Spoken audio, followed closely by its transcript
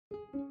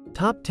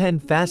Top 10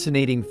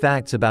 Fascinating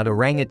Facts About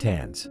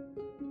Orangutans.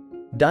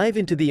 Dive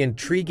into the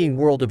intriguing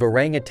world of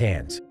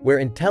orangutans, where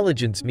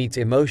intelligence meets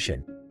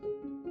emotion.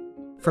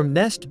 From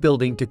nest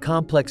building to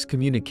complex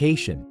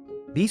communication,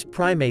 these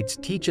primates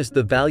teach us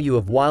the value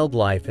of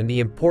wildlife and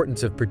the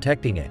importance of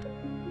protecting it.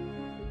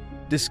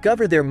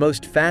 Discover their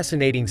most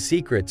fascinating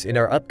secrets in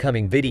our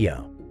upcoming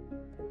video.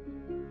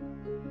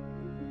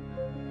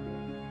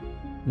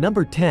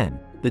 Number 10.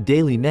 The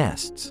daily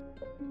nests.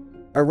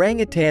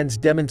 Orangutans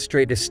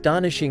demonstrate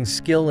astonishing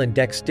skill and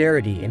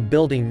dexterity in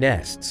building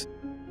nests,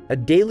 a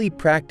daily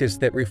practice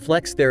that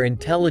reflects their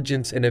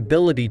intelligence and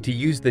ability to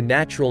use the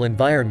natural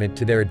environment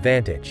to their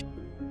advantage.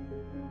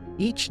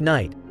 Each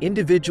night,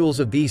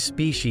 individuals of these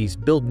species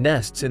build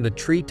nests in the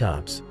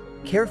treetops,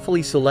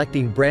 carefully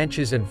selecting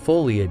branches and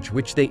foliage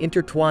which they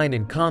intertwine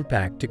and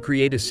compact to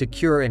create a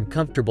secure and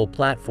comfortable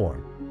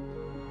platform.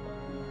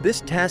 This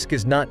task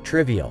is not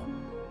trivial.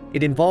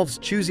 It involves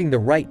choosing the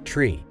right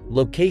tree,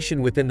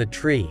 location within the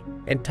tree,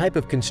 and type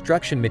of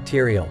construction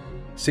material,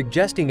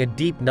 suggesting a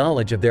deep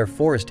knowledge of their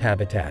forest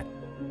habitat.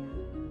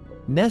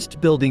 Nest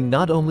building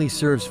not only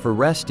serves for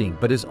resting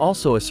but is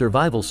also a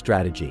survival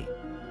strategy.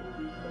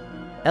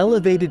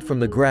 Elevated from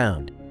the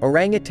ground,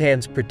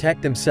 orangutans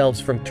protect themselves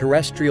from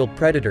terrestrial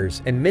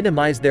predators and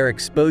minimize their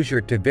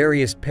exposure to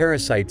various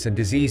parasites and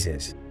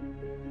diseases.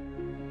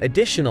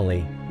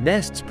 Additionally,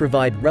 nests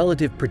provide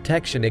relative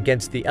protection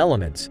against the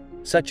elements,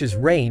 such as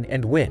rain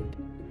and wind.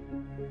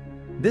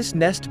 This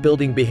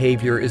nest-building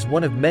behavior is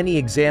one of many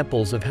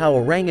examples of how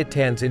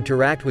orangutans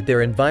interact with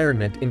their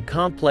environment in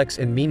complex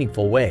and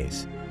meaningful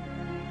ways.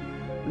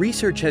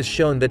 Research has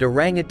shown that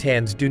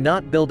orangutans do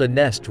not build a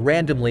nest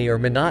randomly or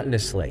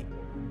monotonously.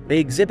 They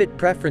exhibit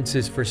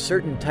preferences for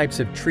certain types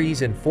of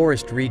trees and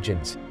forest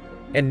regions,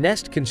 and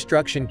nest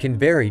construction can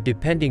vary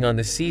depending on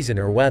the season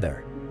or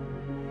weather.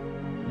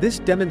 This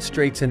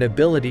demonstrates an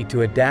ability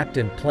to adapt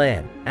and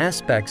plan,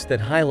 aspects that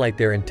highlight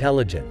their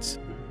intelligence.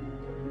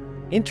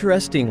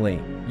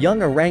 Interestingly, young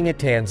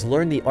orangutans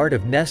learn the art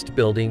of nest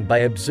building by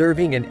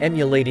observing and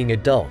emulating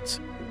adults,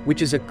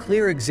 which is a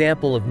clear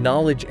example of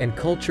knowledge and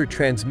culture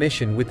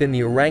transmission within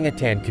the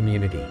orangutan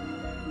community.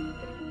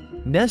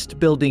 Nest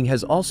building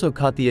has also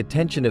caught the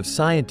attention of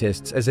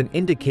scientists as an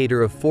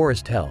indicator of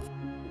forest health.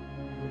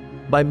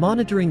 By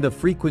monitoring the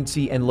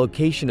frequency and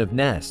location of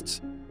nests,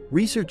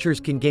 researchers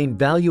can gain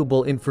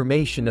valuable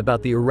information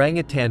about the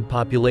orangutan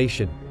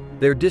population,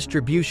 their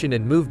distribution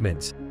and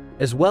movements,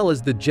 as well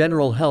as the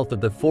general health of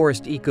the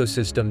forest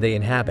ecosystem they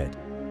inhabit.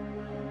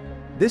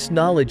 This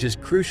knowledge is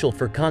crucial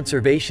for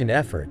conservation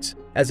efforts,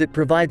 as it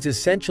provides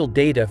essential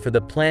data for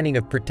the planning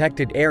of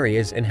protected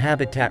areas and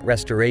habitat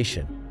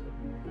restoration.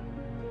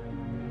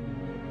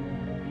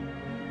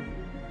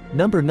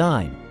 Number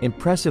 9.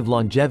 Impressive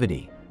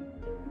longevity.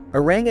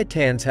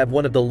 Orangutans have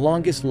one of the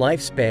longest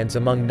lifespans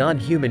among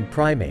non-human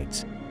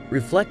primates,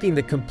 reflecting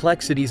the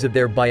complexities of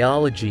their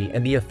biology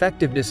and the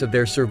effectiveness of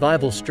their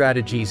survival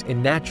strategies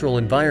in natural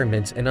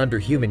environments and under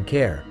human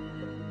care.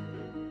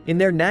 In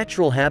their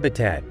natural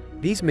habitat,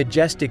 these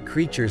majestic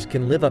creatures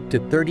can live up to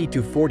 30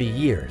 to 40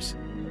 years,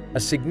 a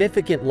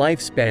significant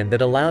lifespan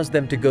that allows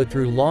them to go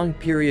through long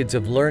periods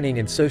of learning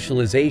and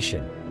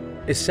socialization,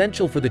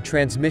 essential for the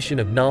transmission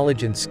of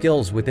knowledge and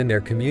skills within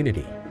their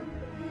community.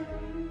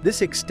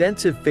 This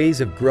extensive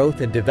phase of growth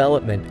and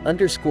development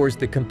underscores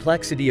the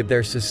complexity of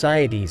their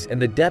societies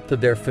and the depth of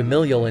their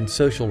familial and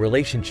social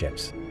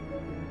relationships.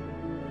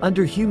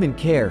 Under human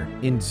care,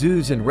 in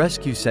zoos and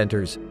rescue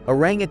centers,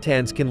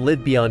 orangutans can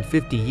live beyond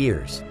 50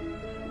 years.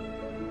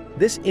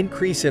 This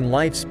increase in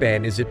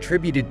lifespan is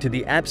attributed to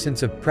the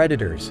absence of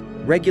predators,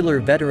 regular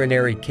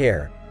veterinary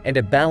care, and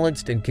a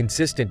balanced and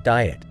consistent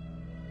diet.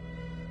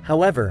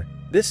 However,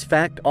 this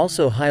fact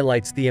also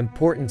highlights the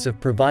importance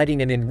of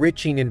providing an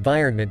enriching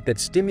environment that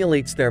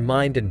stimulates their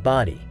mind and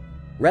body,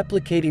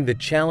 replicating the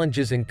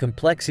challenges and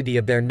complexity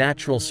of their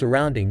natural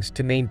surroundings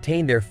to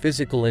maintain their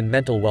physical and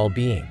mental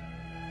well-being.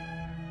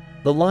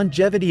 The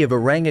longevity of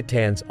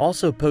orangutans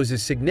also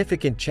poses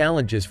significant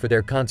challenges for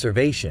their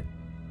conservation.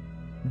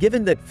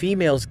 Given that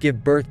females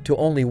give birth to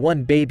only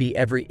one baby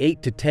every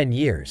 8 to 10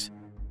 years,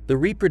 the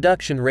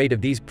reproduction rate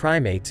of these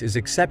primates is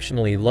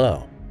exceptionally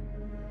low.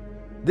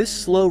 This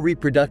slow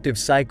reproductive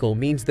cycle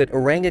means that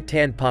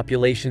orangutan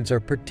populations are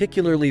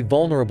particularly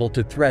vulnerable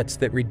to threats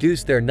that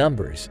reduce their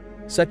numbers,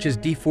 such as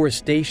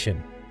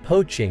deforestation,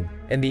 poaching,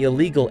 and the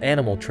illegal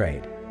animal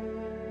trade.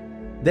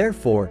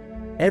 Therefore,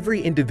 every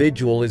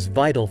individual is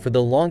vital for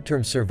the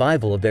long-term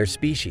survival of their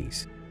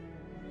species.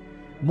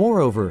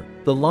 Moreover,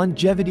 the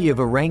longevity of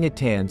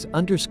orangutans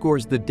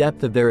underscores the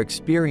depth of their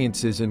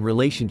experiences and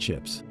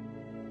relationships.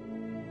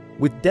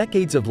 With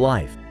decades of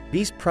life,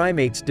 these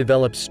primates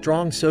develop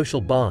strong social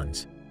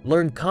bonds,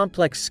 learn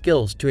complex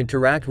skills to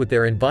interact with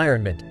their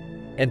environment,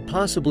 and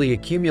possibly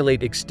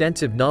accumulate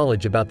extensive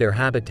knowledge about their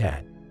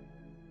habitat.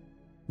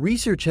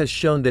 Research has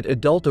shown that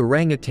adult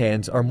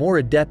orangutans are more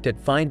adept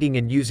at finding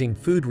and using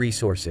food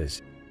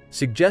resources,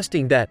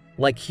 suggesting that,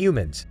 like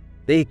humans,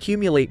 they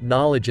accumulate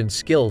knowledge and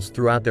skills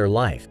throughout their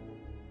life.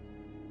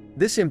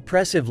 This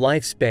impressive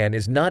lifespan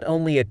is not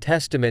only a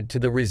testament to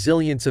the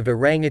resilience of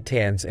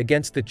orangutans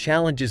against the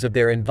challenges of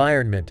their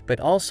environment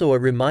but also a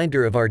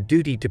reminder of our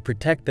duty to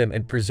protect them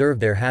and preserve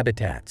their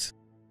habitats.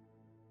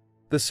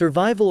 The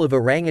survival of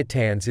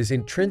orangutans is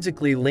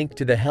intrinsically linked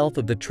to the health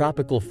of the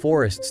tropical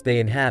forests they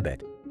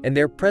inhabit, and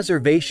their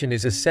preservation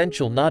is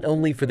essential not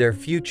only for their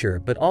future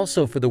but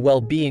also for the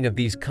well-being of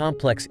these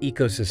complex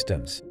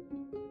ecosystems.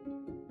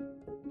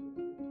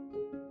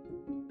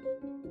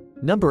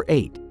 Number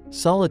 8.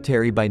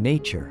 Solitary by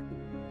nature.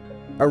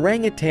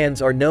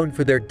 Orangutans are known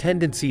for their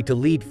tendency to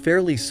lead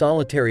fairly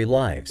solitary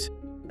lives,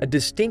 a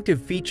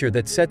distinctive feature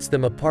that sets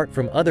them apart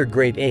from other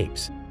great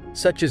apes,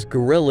 such as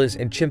gorillas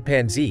and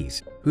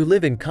chimpanzees, who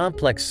live in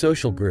complex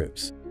social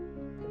groups.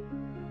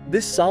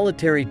 This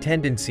solitary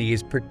tendency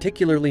is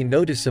particularly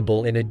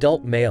noticeable in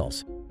adult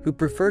males, who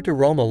prefer to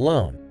roam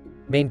alone,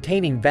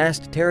 maintaining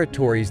vast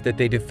territories that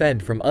they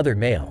defend from other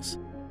males.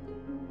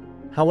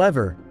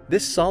 However,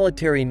 this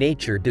solitary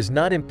nature does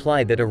not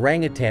imply that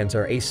orangutans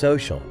are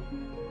asocial.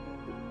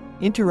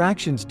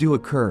 Interactions do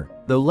occur,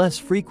 though less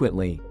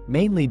frequently,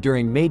 mainly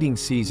during mating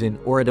season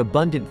or at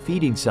abundant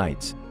feeding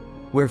sites,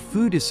 where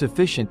food is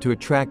sufficient to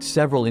attract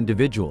several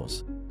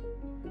individuals.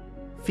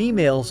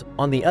 Females,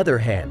 on the other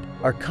hand,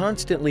 are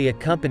constantly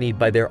accompanied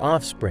by their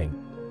offspring,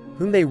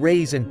 whom they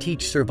raise and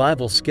teach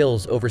survival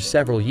skills over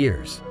several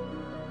years.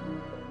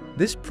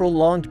 This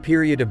prolonged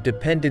period of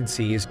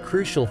dependency is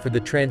crucial for the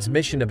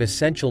transmission of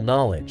essential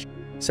knowledge,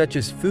 such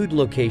as food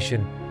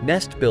location,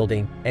 nest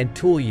building, and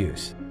tool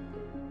use.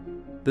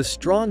 The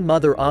strong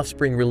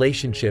mother-offspring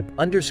relationship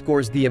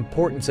underscores the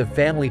importance of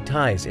family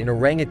ties in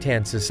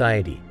orangutan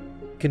society,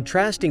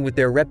 contrasting with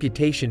their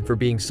reputation for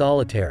being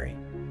solitary.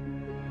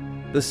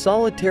 The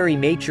solitary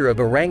nature of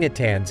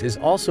orangutans is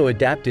also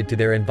adapted to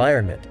their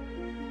environment.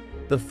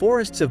 The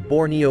forests of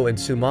Borneo and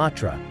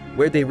Sumatra,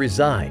 where they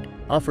reside,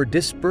 offer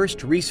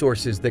dispersed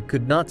resources that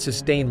could not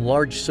sustain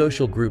large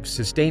social groups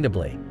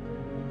sustainably.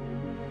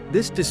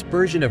 This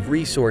dispersion of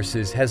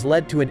resources has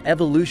led to an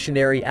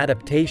evolutionary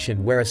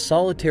adaptation where a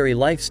solitary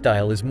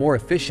lifestyle is more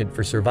efficient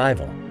for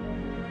survival.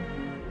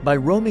 By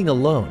roaming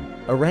alone,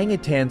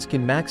 orangutans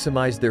can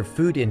maximize their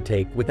food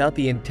intake without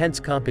the intense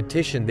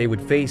competition they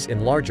would face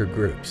in larger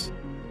groups.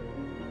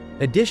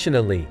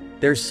 Additionally,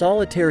 their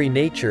solitary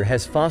nature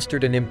has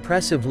fostered an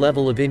impressive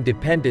level of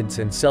independence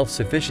and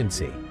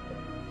self-sufficiency.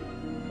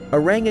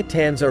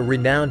 Orangutans are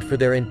renowned for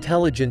their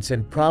intelligence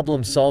and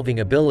problem-solving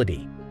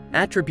ability,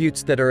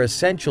 attributes that are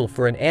essential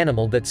for an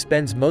animal that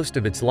spends most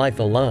of its life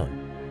alone.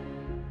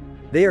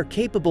 They are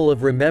capable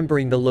of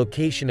remembering the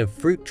location of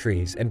fruit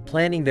trees and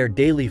planning their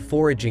daily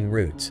foraging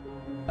routes,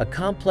 a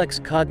complex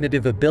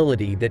cognitive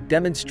ability that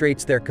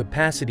demonstrates their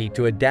capacity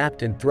to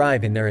adapt and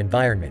thrive in their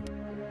environment.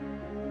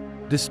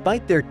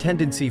 Despite their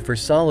tendency for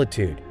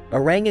solitude,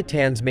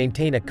 orangutans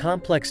maintain a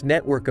complex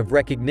network of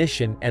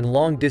recognition and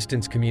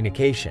long-distance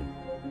communication.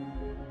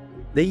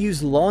 They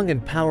use long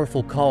and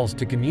powerful calls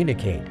to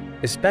communicate,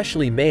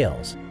 especially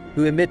males,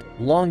 who emit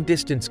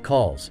long-distance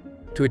calls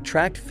to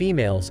attract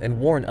females and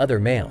warn other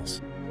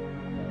males.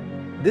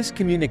 This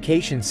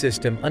communication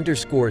system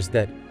underscores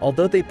that,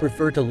 although they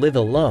prefer to live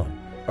alone,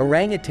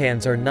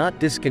 orangutans are not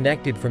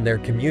disconnected from their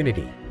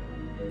community.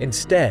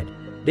 Instead,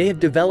 they have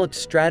developed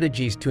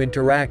strategies to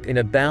interact in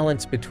a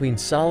balance between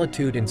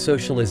solitude and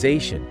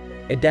socialization,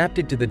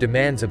 adapted to the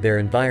demands of their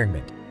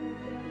environment.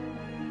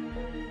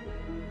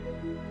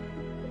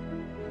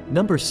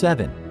 Number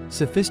 7.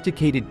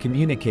 Sophisticated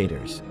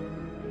communicators.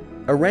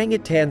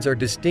 Orangutans are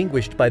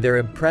distinguished by their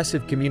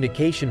impressive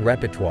communication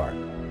repertoire,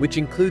 which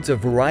includes a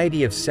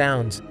variety of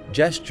sounds,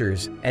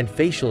 gestures, and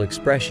facial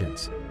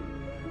expressions.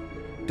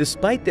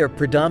 Despite their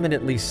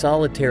predominantly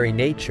solitary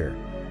nature,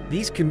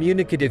 these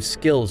communicative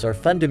skills are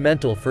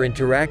fundamental for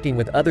interacting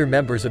with other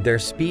members of their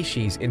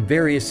species in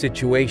various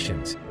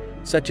situations,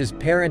 such as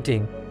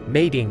parenting,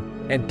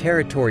 mating, and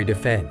territory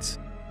defense.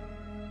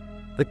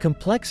 The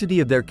complexity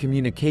of their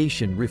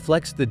communication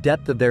reflects the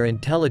depth of their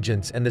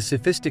intelligence and the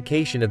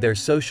sophistication of their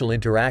social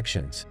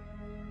interactions.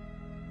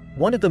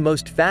 One of the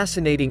most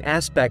fascinating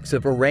aspects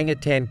of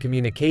orangutan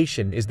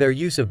communication is their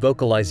use of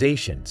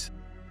vocalizations.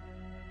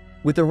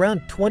 With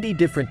around 20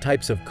 different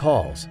types of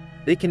calls,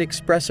 they can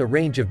express a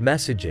range of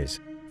messages,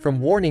 from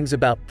warnings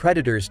about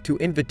predators to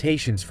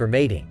invitations for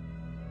mating.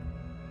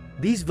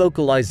 These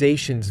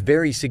vocalizations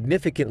vary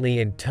significantly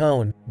in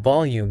tone,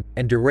 volume,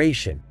 and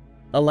duration,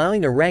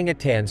 allowing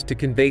orangutans to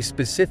convey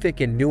specific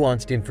and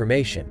nuanced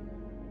information.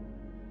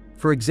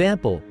 For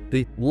example,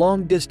 the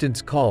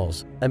long-distance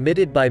calls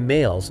emitted by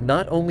males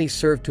not only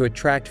serve to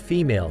attract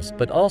females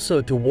but also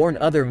to warn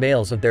other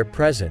males of their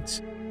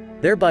presence,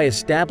 thereby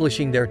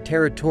establishing their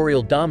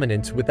territorial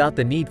dominance without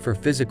the need for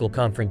physical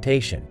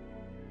confrontation.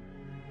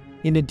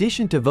 In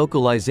addition to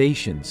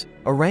vocalizations,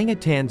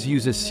 orangutans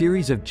use a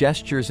series of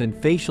gestures and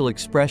facial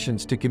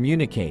expressions to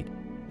communicate,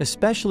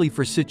 especially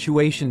for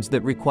situations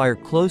that require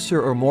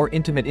closer or more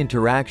intimate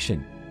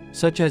interaction,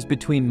 such as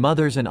between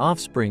mothers and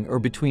offspring or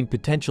between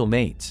potential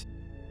mates.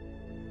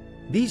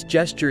 These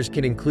gestures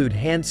can include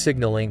hand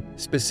signaling,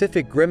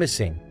 specific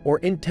grimacing, or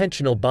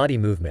intentional body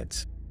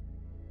movements.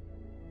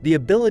 The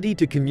ability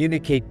to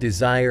communicate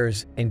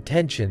desires,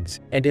 intentions,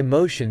 and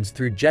emotions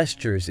through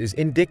gestures is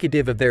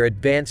indicative of their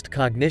advanced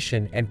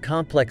cognition and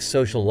complex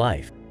social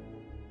life.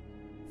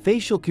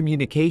 Facial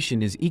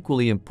communication is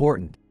equally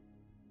important.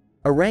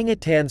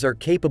 Orangutans are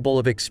capable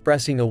of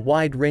expressing a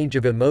wide range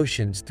of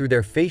emotions through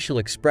their facial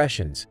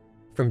expressions,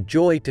 from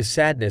joy to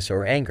sadness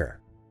or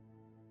anger.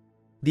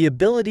 The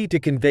ability to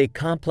convey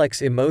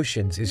complex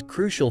emotions is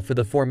crucial for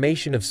the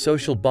formation of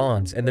social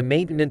bonds and the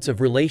maintenance of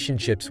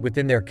relationships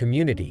within their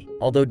community,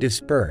 although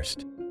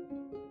dispersed.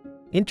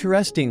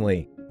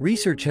 Interestingly,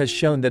 research has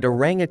shown that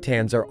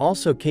orangutans are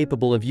also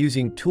capable of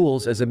using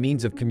tools as a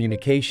means of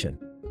communication.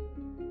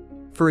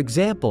 For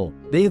example,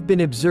 they have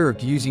been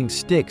observed using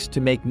sticks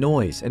to make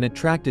noise and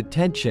attract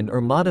attention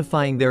or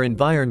modifying their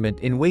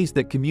environment in ways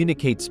that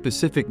communicate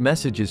specific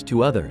messages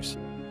to others.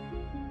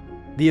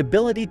 The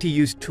ability to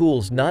use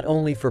tools not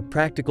only for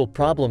practical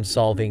problem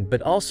solving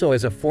but also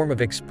as a form of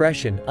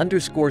expression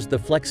underscores the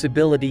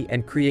flexibility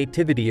and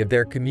creativity of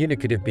their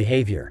communicative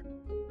behavior.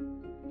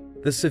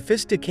 The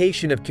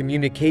sophistication of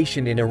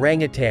communication in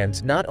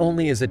orangutans not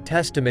only is a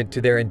testament to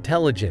their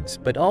intelligence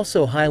but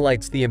also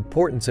highlights the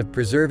importance of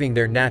preserving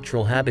their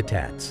natural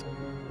habitats.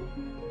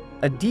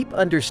 A deep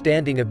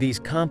understanding of these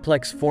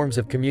complex forms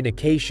of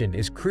communication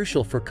is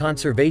crucial for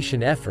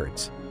conservation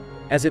efforts,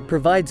 as it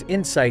provides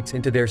insights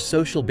into their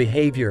social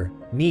behavior,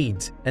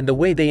 needs, and the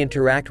way they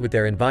interact with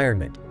their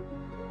environment.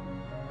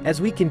 As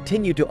we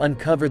continue to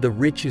uncover the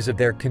riches of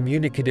their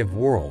communicative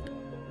world,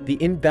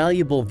 the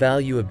invaluable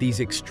value of these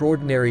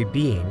extraordinary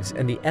beings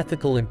and the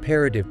ethical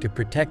imperative to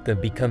protect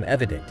them become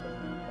evident.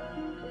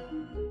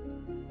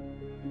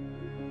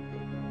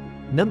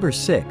 Number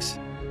 6.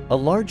 A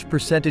large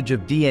percentage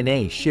of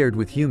DNA shared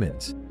with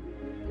humans.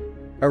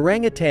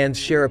 Orangutans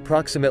share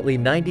approximately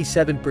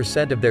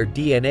 97% of their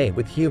DNA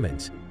with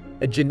humans,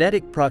 a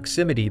genetic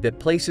proximity that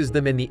places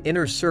them in the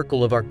inner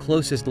circle of our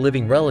closest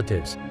living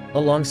relatives,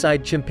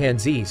 alongside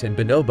chimpanzees and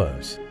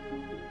bonobos.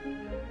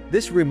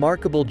 This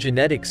remarkable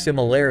genetic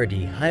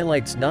similarity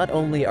highlights not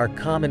only our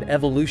common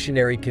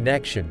evolutionary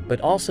connection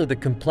but also the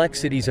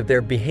complexities of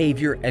their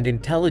behavior and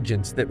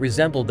intelligence that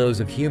resemble those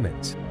of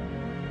humans.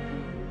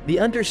 The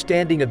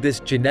understanding of this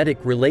genetic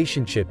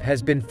relationship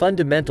has been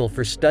fundamental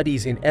for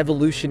studies in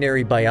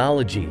evolutionary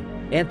biology,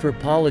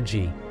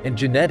 anthropology, and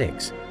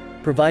genetics,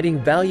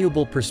 providing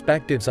valuable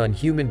perspectives on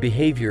human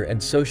behavior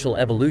and social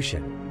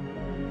evolution.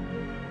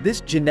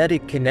 This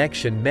genetic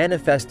connection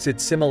manifests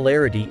its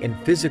similarity in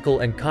physical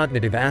and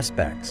cognitive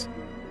aspects.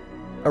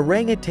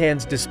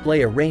 Orangutans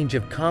display a range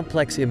of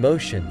complex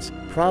emotions,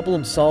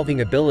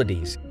 problem-solving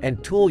abilities,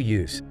 and tool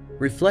use,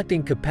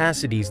 reflecting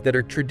capacities that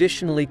are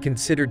traditionally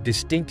considered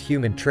distinct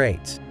human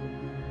traits.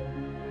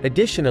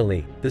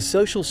 Additionally, the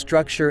social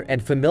structure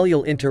and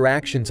familial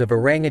interactions of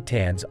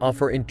orangutans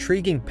offer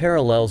intriguing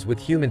parallels with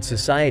human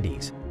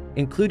societies,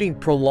 including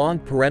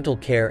prolonged parental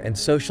care and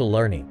social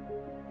learning.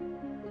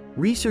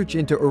 Research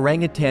into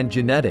orangutan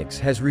genetics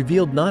has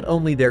revealed not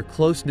only their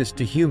closeness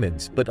to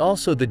humans but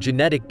also the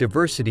genetic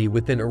diversity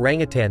within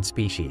orangutan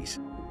species.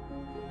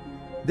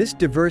 This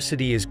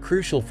diversity is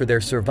crucial for their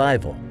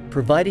survival,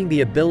 providing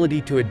the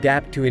ability to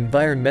adapt to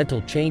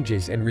environmental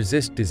changes and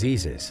resist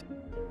diseases.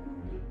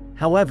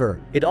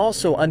 However, it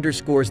also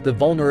underscores the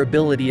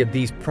vulnerability of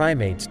these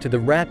primates to the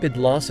rapid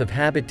loss of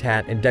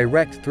habitat and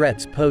direct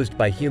threats posed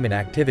by human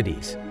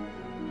activities.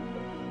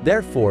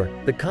 Therefore,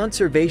 the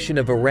conservation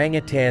of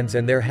orangutans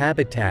and their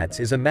habitats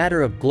is a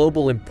matter of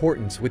global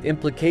importance with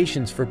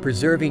implications for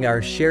preserving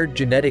our shared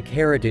genetic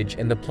heritage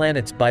and the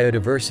planet's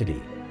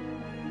biodiversity.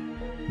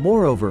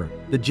 Moreover,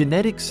 the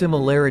genetic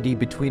similarity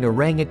between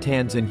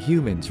orangutans and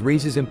humans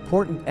raises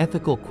important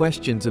ethical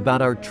questions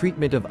about our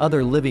treatment of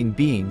other living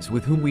beings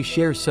with whom we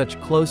share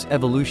such close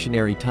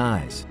evolutionary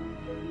ties.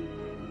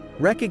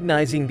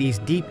 Recognizing these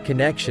deep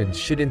connections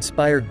should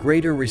inspire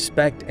greater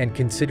respect and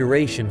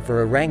consideration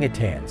for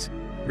orangutans,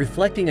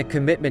 reflecting a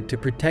commitment to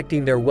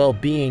protecting their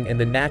well-being and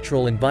the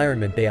natural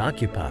environment they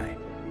occupy.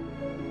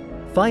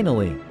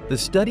 Finally, the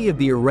study of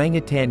the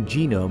orangutan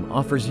genome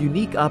offers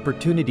unique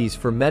opportunities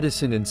for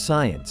medicine and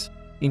science,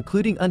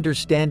 including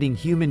understanding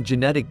human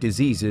genetic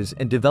diseases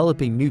and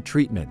developing new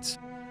treatments.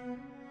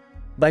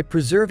 By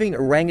preserving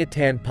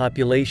orangutan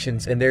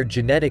populations and their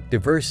genetic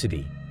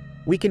diversity,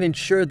 we can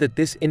ensure that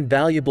this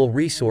invaluable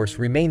resource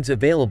remains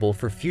available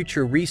for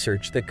future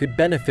research that could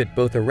benefit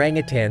both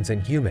orangutans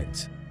and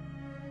humans.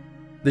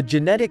 The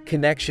genetic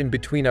connection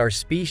between our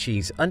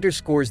species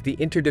underscores the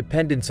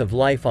interdependence of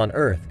life on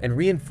Earth and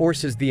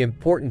reinforces the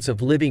importance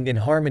of living in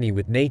harmony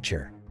with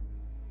nature.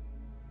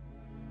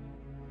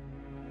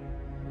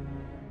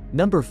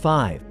 Number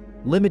 5.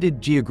 Limited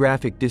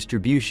geographic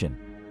distribution.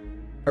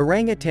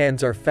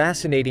 Orangutans are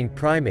fascinating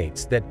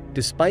primates that,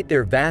 despite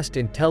their vast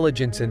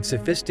intelligence and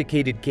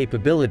sophisticated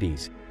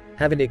capabilities,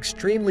 have an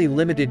extremely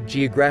limited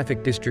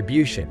geographic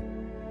distribution,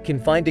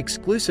 confined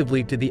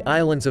exclusively to the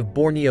islands of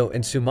Borneo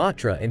and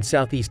Sumatra in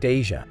Southeast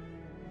Asia.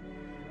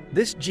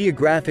 This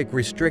geographic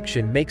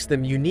restriction makes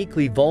them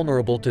uniquely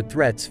vulnerable to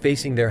threats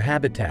facing their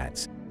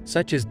habitats,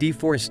 such as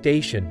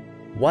deforestation,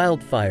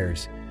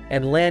 wildfires,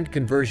 and land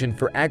conversion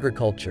for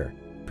agriculture,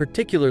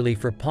 particularly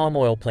for palm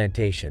oil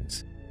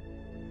plantations.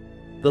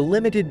 The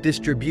limited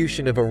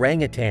distribution of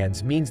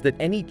orangutans means that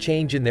any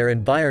change in their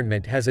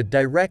environment has a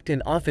direct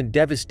and often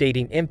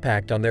devastating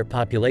impact on their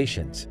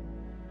populations.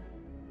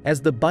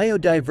 As the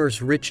biodiverse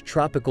rich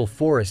tropical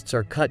forests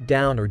are cut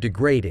down or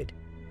degraded,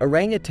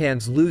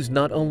 orangutans lose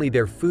not only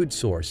their food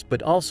source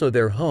but also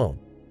their home,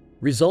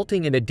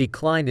 resulting in a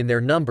decline in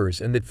their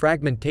numbers and the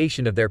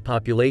fragmentation of their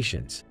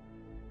populations.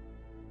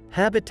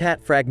 Habitat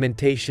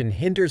fragmentation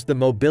hinders the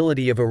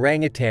mobility of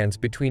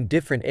orangutans between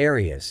different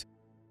areas,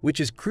 which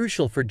is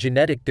crucial for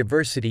genetic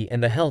diversity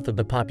and the health of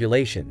the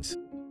populations.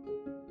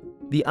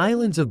 The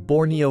islands of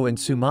Borneo and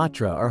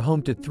Sumatra are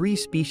home to 3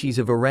 species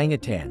of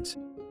orangutans: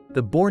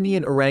 the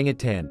Bornean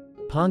orangutan,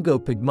 Pongo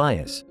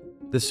pygmaeus,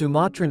 the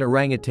Sumatran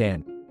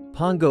orangutan,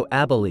 Pongo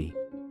abeli,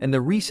 and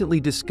the recently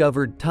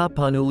discovered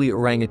Tapanuli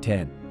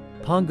orangutan,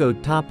 Pongo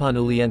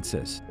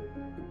tapanuliensis.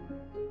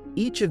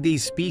 Each of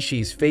these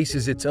species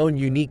faces its own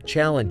unique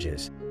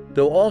challenges,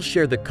 though all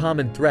share the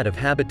common threat of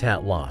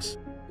habitat loss.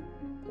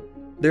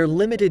 Their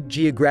limited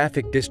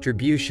geographic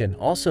distribution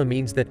also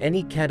means that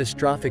any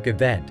catastrophic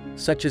event,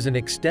 such as an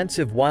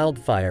extensive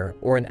wildfire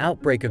or an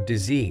outbreak of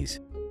disease,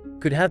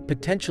 could have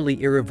potentially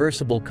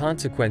irreversible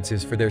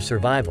consequences for their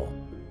survival.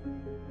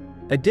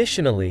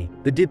 Additionally,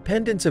 the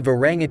dependence of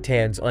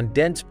orangutans on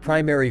dense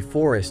primary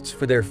forests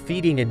for their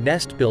feeding and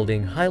nest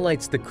building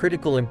highlights the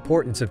critical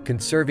importance of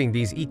conserving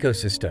these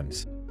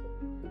ecosystems.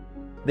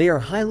 They are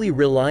highly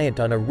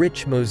reliant on a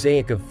rich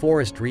mosaic of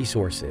forest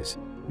resources,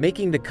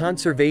 making the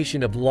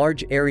conservation of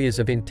large areas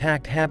of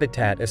intact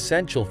habitat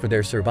essential for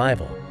their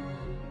survival.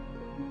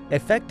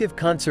 Effective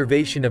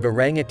conservation of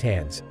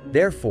orangutans,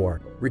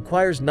 therefore,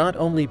 requires not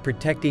only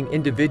protecting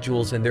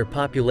individuals and their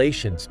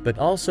populations but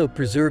also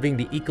preserving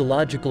the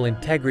ecological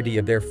integrity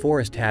of their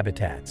forest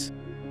habitats.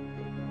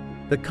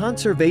 The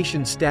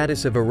conservation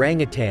status of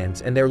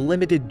orangutans and their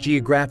limited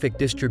geographic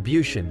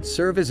distribution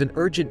serve as an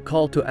urgent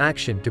call to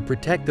action to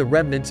protect the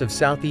remnants of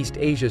Southeast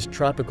Asia's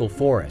tropical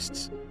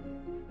forests.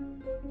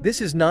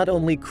 This is not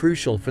only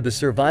crucial for the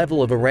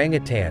survival of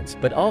orangutans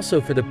but also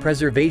for the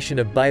preservation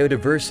of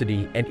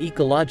biodiversity and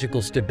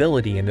ecological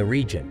stability in the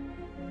region.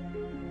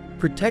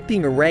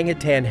 Protecting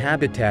orangutan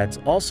habitats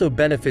also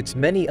benefits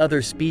many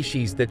other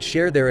species that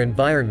share their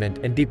environment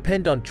and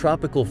depend on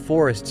tropical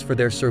forests for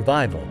their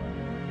survival,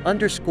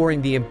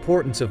 underscoring the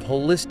importance of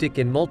holistic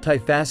and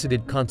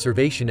multifaceted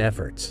conservation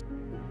efforts.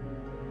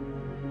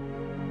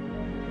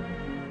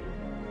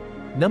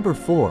 Number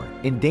 4.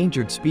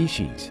 Endangered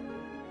species.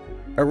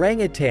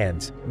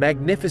 Orangutans,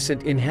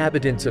 magnificent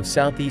inhabitants of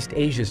Southeast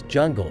Asia's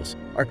jungles,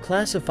 are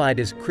classified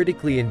as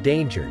critically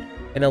endangered,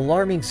 an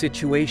alarming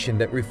situation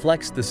that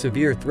reflects the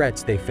severe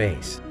threats they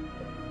face.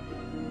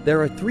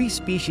 There are 3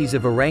 species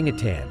of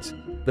orangutans: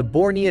 the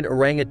Bornean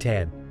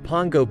orangutan,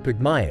 Pongo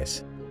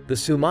pygmaeus, the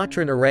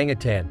Sumatran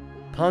orangutan,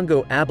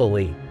 Pongo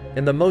abeli,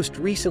 and the most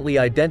recently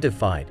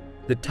identified,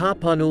 the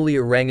Tapanuli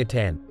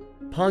orangutan,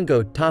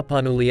 Pongo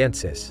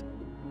tapanuliensis.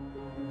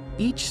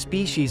 Each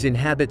species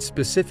inhabits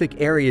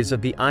specific areas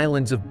of the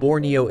islands of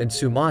Borneo and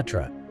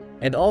Sumatra,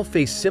 and all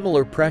face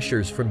similar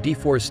pressures from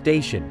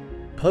deforestation,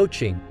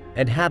 poaching,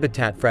 and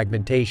habitat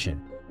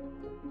fragmentation.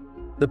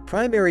 The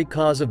primary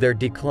cause of their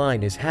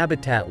decline is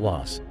habitat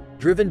loss,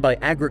 driven by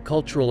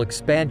agricultural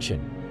expansion,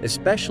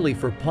 especially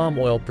for palm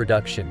oil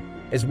production,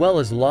 as well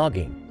as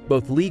logging,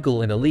 both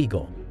legal and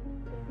illegal.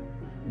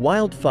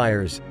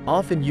 Wildfires,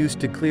 often used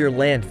to clear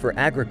land for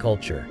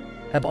agriculture,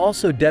 have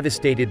also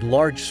devastated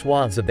large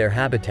swaths of their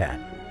habitat.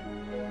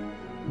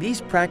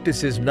 These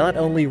practices not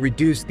only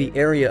reduce the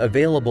area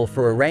available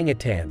for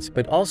orangutans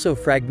but also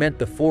fragment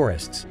the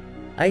forests,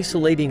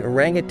 isolating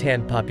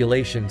orangutan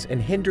populations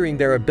and hindering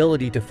their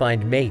ability to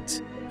find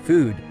mates,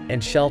 food,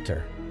 and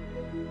shelter.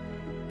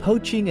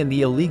 Poaching and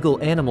the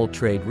illegal animal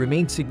trade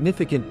remain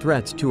significant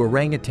threats to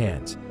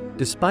orangutans,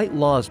 despite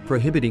laws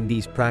prohibiting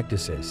these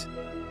practices.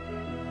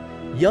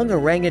 Young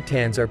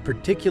orangutans are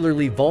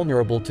particularly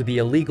vulnerable to the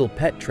illegal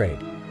pet trade,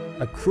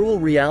 a cruel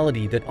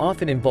reality that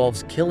often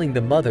involves killing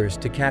the mothers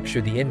to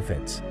capture the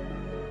infants.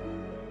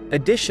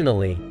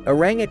 Additionally,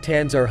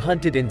 orangutans are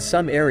hunted in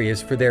some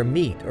areas for their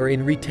meat or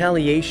in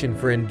retaliation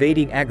for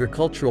invading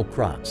agricultural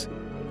crops,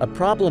 a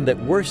problem that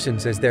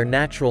worsens as their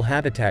natural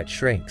habitat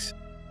shrinks.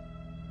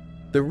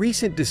 The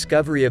recent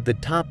discovery of the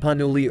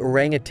Tapanuli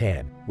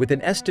orangutan, with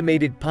an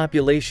estimated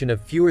population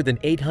of fewer than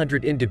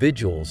 800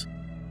 individuals,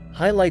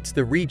 highlights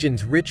the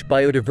region's rich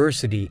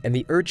biodiversity and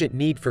the urgent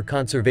need for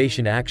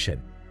conservation action.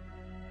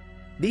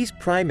 These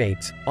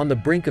primates, on the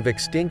brink of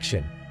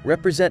extinction,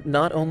 represent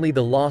not only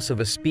the loss of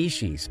a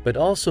species but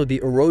also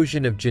the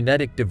erosion of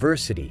genetic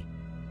diversity,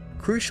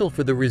 crucial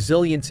for the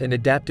resilience and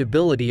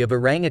adaptability of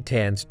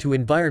orangutans to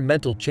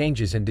environmental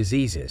changes and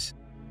diseases.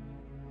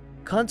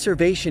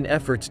 Conservation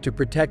efforts to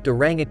protect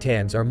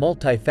orangutans are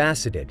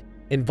multifaceted,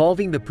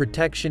 involving the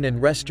protection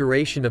and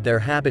restoration of their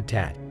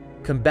habitat,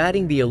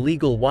 combating the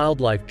illegal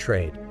wildlife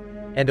trade,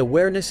 and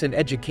awareness and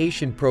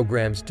education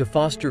programs to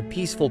foster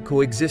peaceful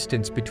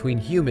coexistence between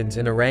humans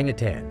and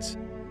orangutans.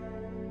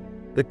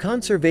 The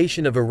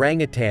conservation of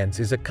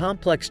orangutans is a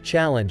complex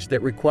challenge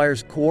that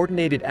requires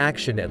coordinated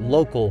action at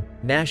local,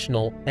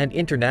 national, and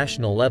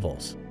international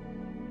levels.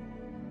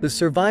 The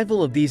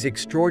survival of these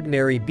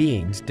extraordinary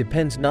beings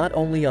depends not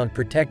only on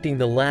protecting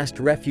the last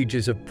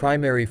refuges of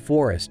primary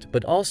forest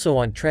but also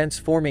on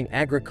transforming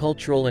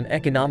agricultural and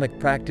economic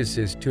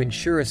practices to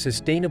ensure a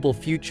sustainable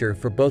future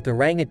for both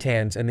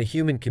orangutans and the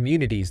human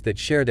communities that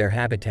share their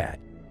habitat.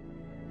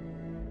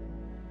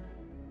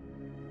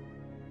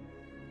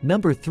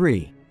 Number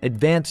 3.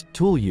 Advanced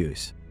tool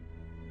use.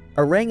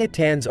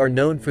 Orangutans are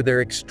known for their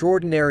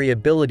extraordinary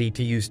ability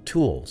to use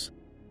tools,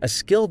 a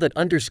skill that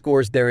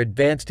underscores their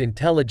advanced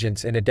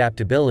intelligence and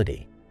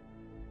adaptability.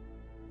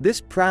 This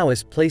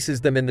prowess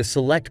places them in the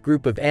select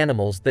group of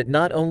animals that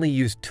not only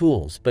use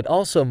tools but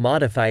also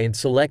modify and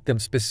select them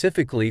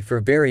specifically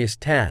for various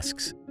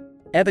tasks,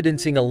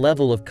 evidencing a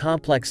level of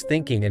complex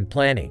thinking and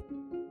planning.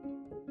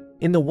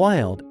 In the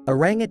wild,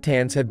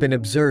 orangutans have been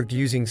observed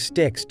using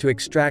sticks to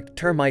extract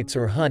termites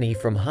or honey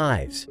from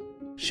hives,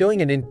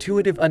 showing an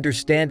intuitive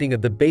understanding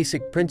of the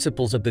basic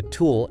principles of the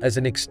tool as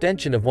an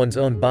extension of one's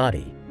own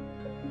body.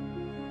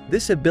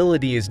 This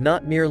ability is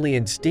not merely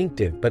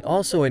instinctive but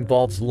also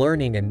involves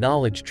learning and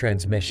knowledge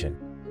transmission.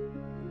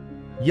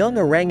 Young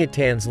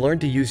orangutans learn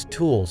to use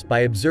tools by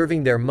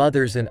observing their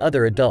mothers and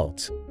other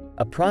adults,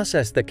 a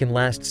process that can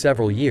last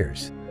several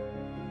years.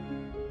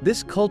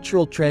 This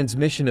cultural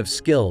transmission of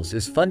skills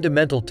is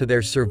fundamental to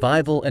their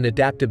survival and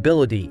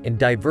adaptability in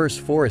diverse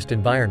forest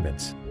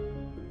environments.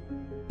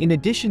 In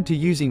addition to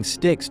using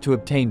sticks to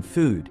obtain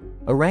food,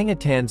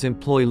 orangutans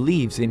employ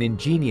leaves in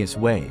ingenious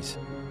ways.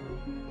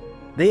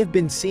 They have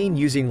been seen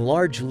using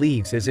large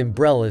leaves as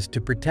umbrellas to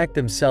protect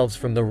themselves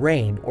from the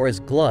rain or as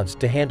gloves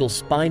to handle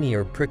spiny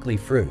or prickly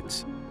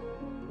fruits.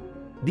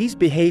 These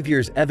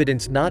behaviors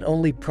evidence not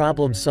only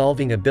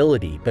problem-solving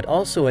ability but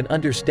also an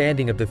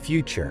understanding of the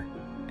future,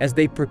 as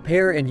they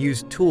prepare and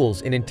use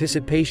tools in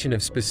anticipation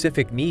of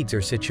specific needs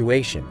or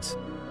situations.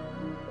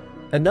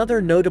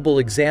 Another notable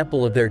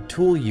example of their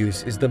tool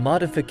use is the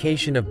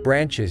modification of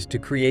branches to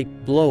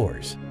create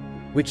blowers,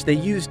 which they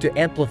use to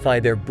amplify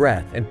their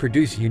breath and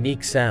produce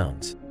unique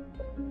sounds.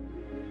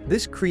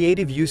 This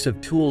creative use of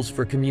tools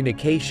for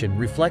communication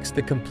reflects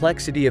the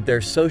complexity of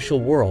their social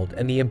world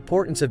and the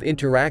importance of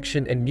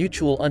interaction and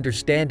mutual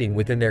understanding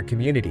within their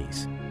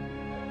communities.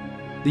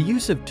 The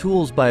use of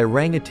tools by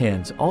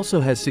orangutans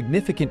also has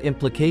significant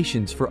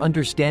implications for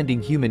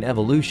understanding human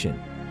evolution.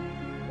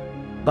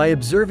 By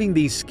observing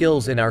these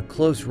skills in our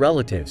close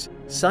relatives,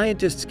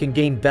 scientists can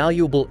gain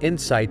valuable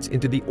insights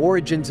into the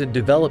origins and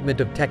development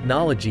of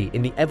technology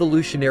in the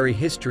evolutionary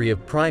history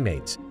of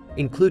primates,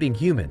 including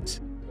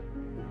humans.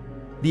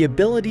 The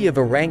ability of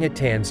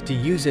orangutans to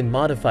use and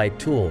modify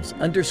tools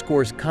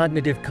underscores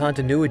cognitive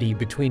continuity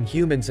between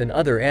humans and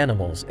other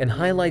animals and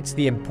highlights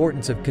the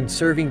importance of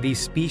conserving these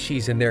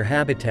species and their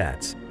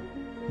habitats,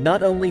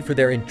 not only for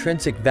their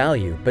intrinsic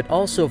value but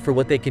also for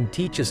what they can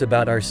teach us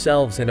about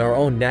ourselves and our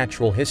own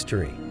natural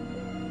history.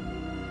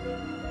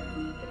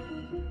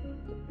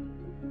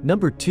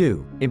 Number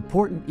 2.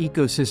 Important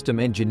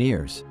ecosystem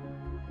engineers.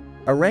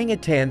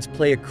 Orangutans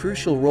play a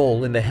crucial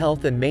role in the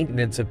health and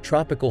maintenance of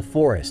tropical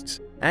forests,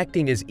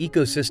 acting as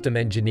ecosystem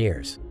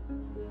engineers.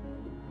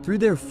 Through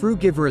their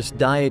frugivorous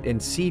diet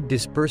and seed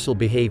dispersal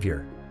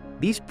behavior,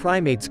 these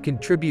primates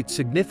contribute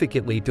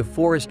significantly to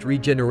forest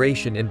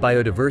regeneration and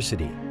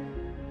biodiversity.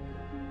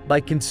 By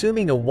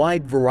consuming a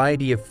wide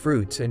variety of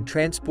fruits and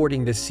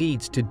transporting the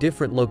seeds to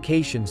different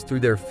locations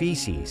through their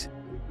feces,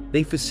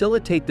 they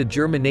facilitate the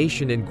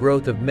germination and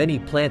growth of many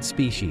plant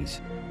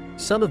species,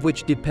 some of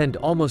which depend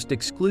almost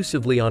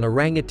exclusively on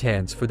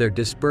orangutans for their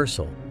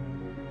dispersal.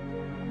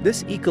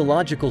 This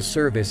ecological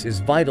service is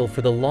vital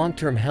for the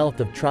long-term health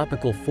of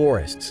tropical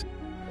forests,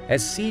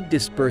 as seed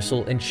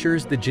dispersal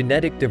ensures the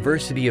genetic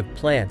diversity of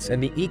plants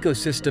and the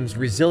ecosystem's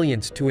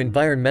resilience to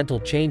environmental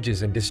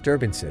changes and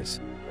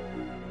disturbances.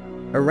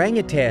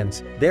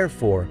 Orangutans,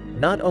 therefore,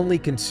 not only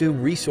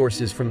consume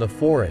resources from the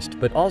forest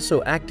but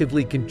also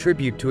actively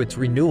contribute to its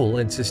renewal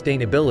and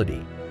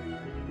sustainability.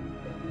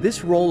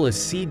 This role as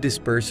seed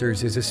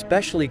dispersers is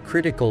especially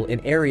critical in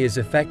areas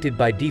affected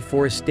by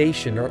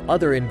deforestation or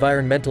other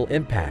environmental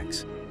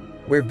impacts,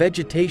 where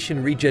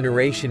vegetation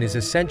regeneration is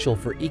essential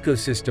for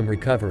ecosystem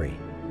recovery.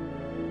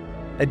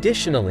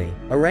 Additionally,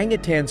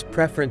 orangutans'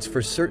 preference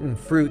for certain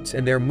fruits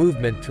and their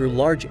movement through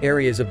large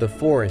areas of the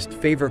forest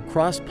favor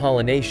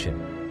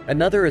cross-pollination,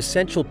 another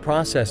essential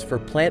process for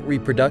plant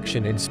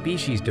reproduction and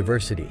species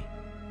diversity.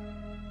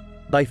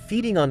 By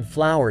feeding on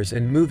flowers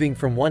and moving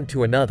from one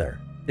to another,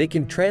 they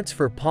can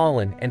transfer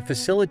pollen and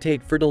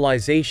facilitate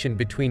fertilization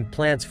between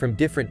plants from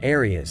different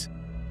areas,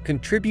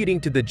 contributing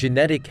to the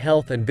genetic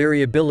health and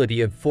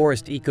variability of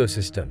forest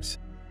ecosystems.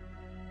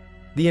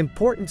 The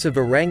importance of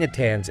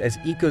orangutans as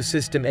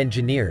ecosystem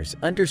engineers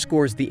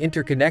underscores the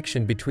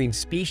interconnection between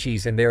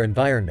species and their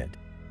environment.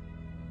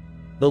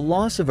 The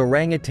loss of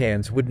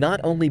orangutans would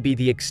not only be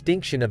the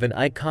extinction of an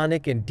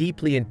iconic and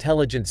deeply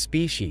intelligent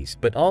species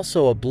but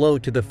also a blow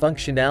to the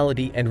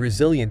functionality and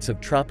resilience of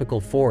tropical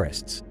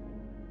forests.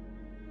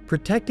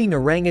 Protecting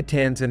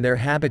orangutans and their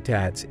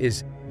habitats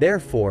is,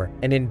 therefore,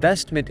 an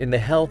investment in the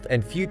health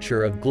and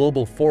future of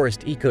global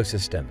forest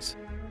ecosystems.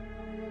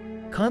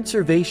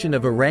 Conservation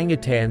of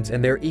orangutans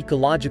and their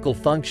ecological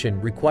function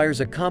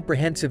requires a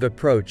comprehensive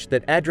approach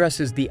that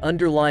addresses the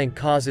underlying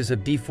causes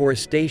of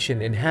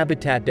deforestation and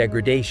habitat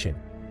degradation,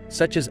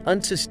 such as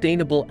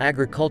unsustainable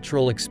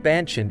agricultural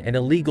expansion and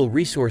illegal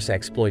resource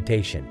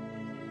exploitation.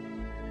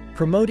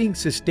 Promoting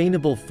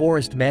sustainable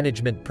forest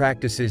management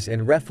practices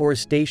and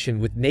reforestation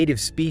with native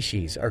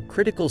species are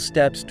critical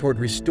steps toward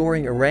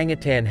restoring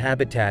orangutan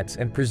habitats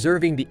and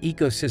preserving the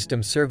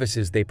ecosystem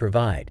services they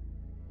provide.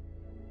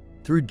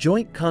 Through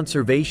joint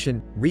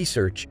conservation,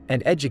 research,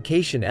 and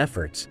education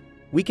efforts,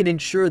 we can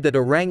ensure that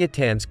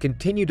orangutans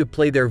continue to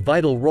play their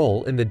vital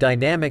role in the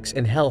dynamics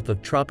and health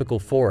of tropical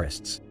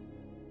forests.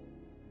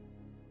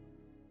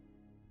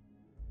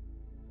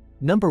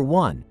 Number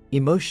 1.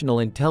 Emotional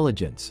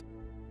intelligence.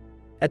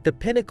 At the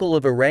pinnacle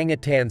of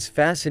orangutans'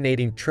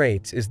 fascinating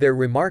traits is their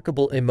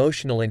remarkable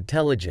emotional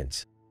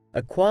intelligence,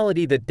 a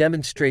quality that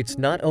demonstrates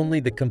not only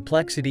the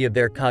complexity of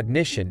their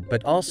cognition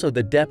but also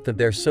the depth of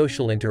their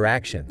social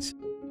interactions.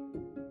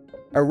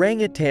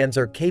 Orangutans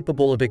are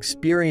capable of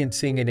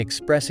experiencing and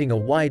expressing a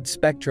wide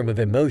spectrum of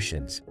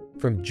emotions,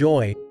 from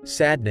joy,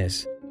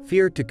 sadness,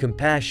 fear to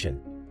compassion,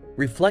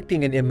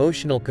 reflecting an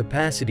emotional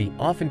capacity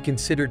often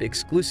considered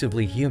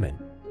exclusively human.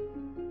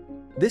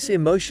 This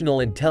emotional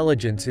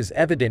intelligence is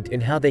evident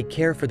in how they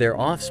care for their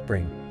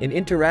offspring, in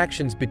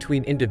interactions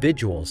between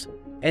individuals,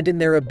 and in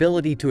their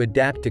ability to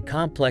adapt to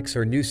complex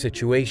or new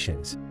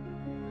situations.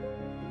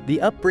 The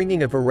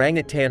upbringing of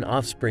orangutan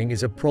offspring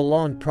is a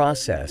prolonged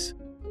process,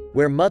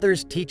 where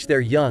mothers teach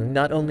their young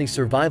not only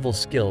survival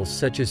skills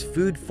such as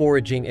food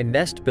foraging and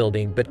nest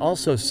building but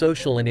also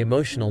social and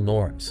emotional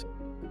norms.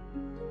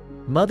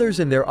 Mothers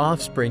and their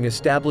offspring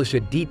establish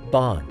a deep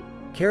bond,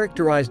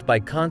 characterized by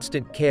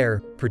constant care,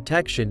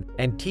 protection,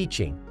 and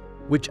teaching,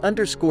 which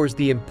underscores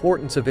the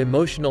importance of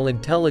emotional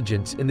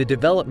intelligence in the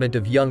development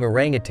of young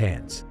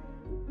orangutans.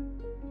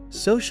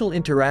 Social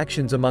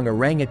interactions among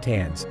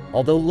orangutans,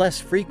 although less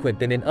frequent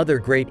than in other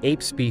great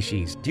ape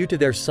species due to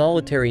their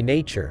solitary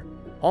nature,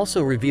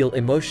 also reveal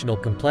emotional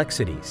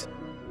complexities.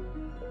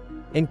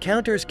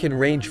 Encounters can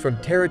range from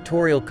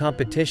territorial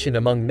competition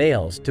among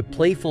males to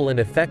playful and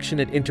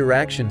affectionate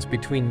interactions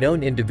between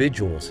known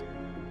individuals,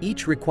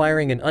 each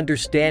requiring an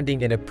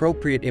understanding and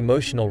appropriate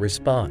emotional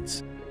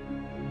response.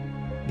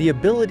 The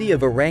ability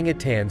of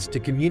orangutans to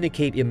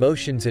communicate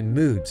emotions and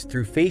moods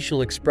through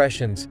facial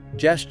expressions,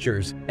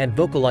 gestures, and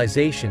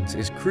vocalizations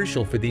is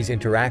crucial for these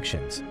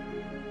interactions.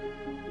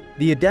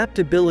 The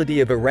adaptability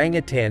of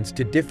orangutans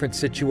to different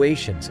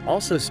situations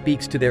also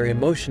speaks to their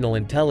emotional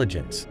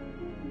intelligence.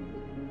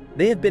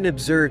 They have been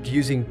observed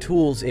using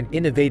tools in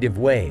innovative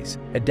ways,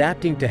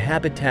 adapting to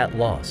habitat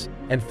loss,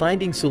 and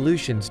finding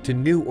solutions to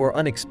new or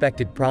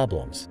unexpected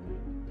problems.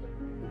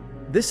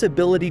 This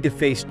ability to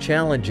face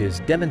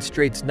challenges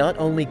demonstrates not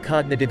only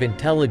cognitive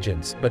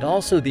intelligence but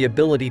also the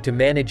ability to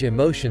manage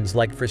emotions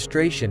like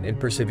frustration and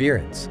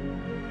perseverance.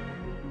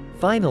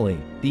 Finally,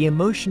 the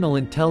emotional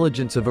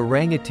intelligence of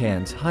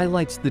orangutans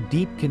highlights the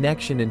deep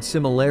connection and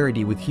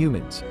similarity with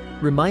humans,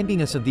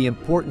 reminding us of the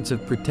importance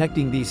of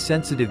protecting these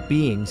sensitive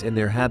beings and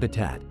their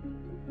habitat.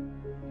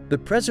 The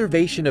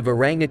preservation of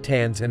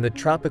orangutans and the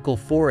tropical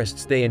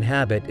forests they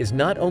inhabit is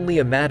not only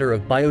a matter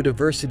of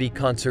biodiversity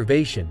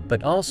conservation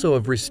but also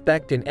of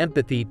respect and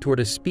empathy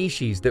toward a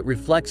species that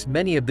reflects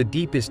many of the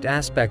deepest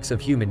aspects of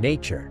human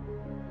nature.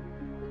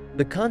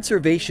 The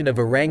conservation of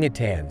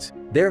orangutans,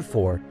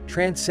 therefore,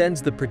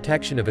 transcends the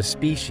protection of a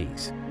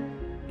species.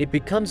 It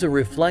becomes a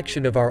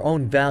reflection of our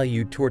own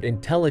value toward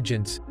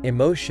intelligence,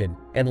 emotion,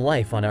 and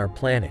life on our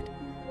planet.